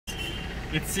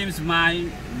It seems my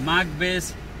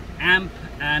Markbass amp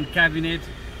and cabinet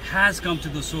has come to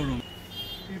the showroom.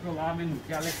 People, I'm in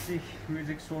Galaxy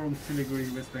Music Showroom, Siliguri,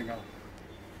 West Bengal.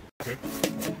 Okay.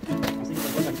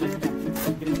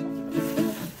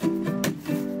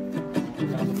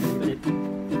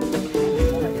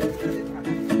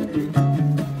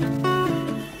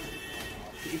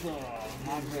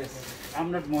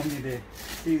 I'm not Mohini.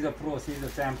 She's a pro, she's a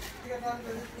champ.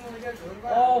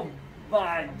 Oh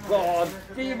my god,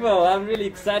 people, I'm really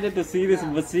excited to see this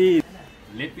machine.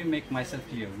 Let me make myself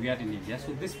clear, we are in India.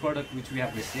 So this product which we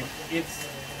have received, it's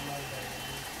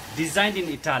designed in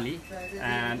Italy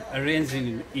and arranged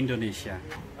in Indonesia.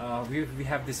 We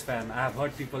have this fan. I have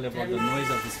heard people about the noise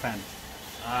of this fan.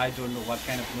 I don't know what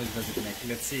kind of noise does it make.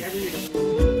 Let's see.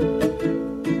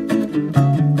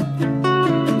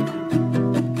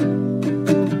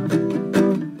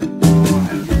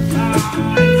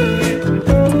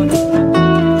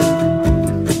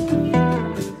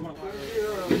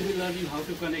 How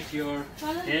to connect your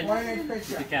head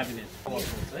to the cabinet. Power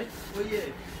source, right?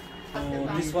 So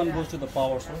this one goes to the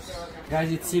power source.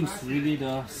 Guys, it seems really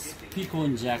the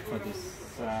speak-on jack for this.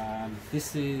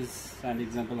 This is an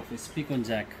example of a speak-on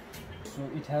jack. So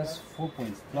it has 4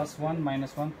 points: +1,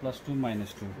 -1, +2,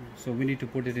 -2. So we need to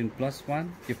put it in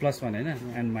 +1, +1 and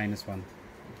 -1.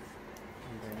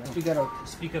 Speaker out.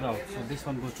 Speaker out. So this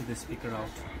one goes to the speaker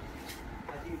out.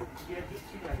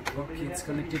 Okay, it's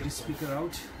connected to speaker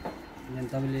out. And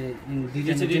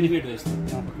it's a ready-made waste.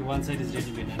 Okay, one side is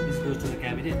ready-made and this goes to the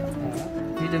cabinet.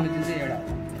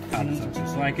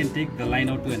 So I can take the line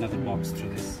out to another box through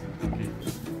this. Okay.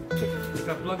 If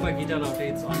I plug my guitar out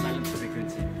here, it's unbalanced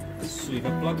frequency. So if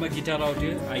I plug my guitar out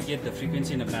here, I get the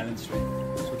frequency in a balanced way.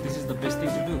 So this is the best thing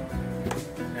to do.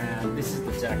 And this is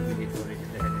the jack we need for it.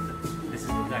 This is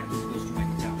the jack that goes to my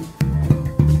guitar.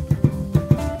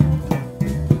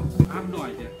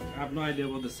 I have no idea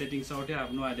about the settings out here. I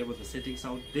have no idea about the settings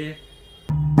out there.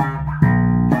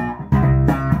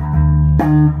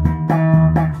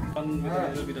 With a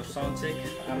little bit of sound check.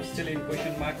 I'm still in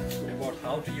question mark about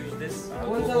how to use this. I'll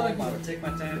go home, I'll take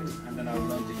my time, and then I'll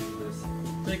learn to use this.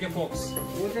 Take care, folks.